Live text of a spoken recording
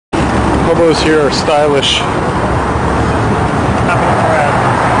Hobos here are stylish. Take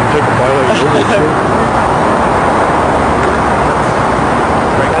a bite like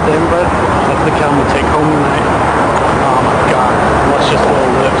goddamn, bud. That's the cow I'm gonna take home tonight. Oh my god. Luscious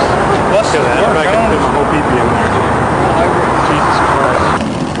little lips. Look at that. If I can fit my whole pee-pee in there. Jesus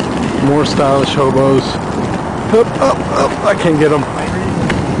Christ. More stylish hobos. Up, up, up. I can't get them.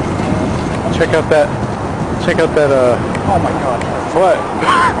 Check out that. Oh my god. What?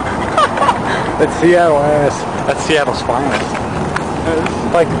 That's Seattle ass. That's Seattle's finest.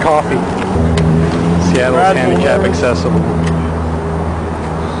 It's like the coffee. Seattle's handicap accessible.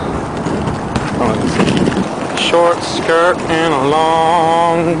 Oh, short skirt and a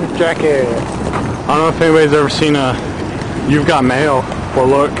long jacket. I don't know if anybody's ever seen You've Got Mail. Well,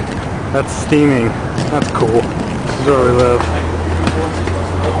 look, that's steaming. That's cool. This is where we live.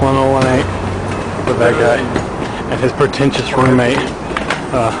 1018 with that guy and his pretentious roommate.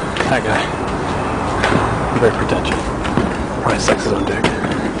 That guy. Very pretentious. Probably sucks his own dick.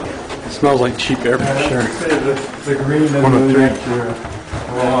 It smells like cheap air freshener. The green and 103.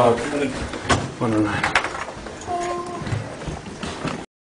 109. 109.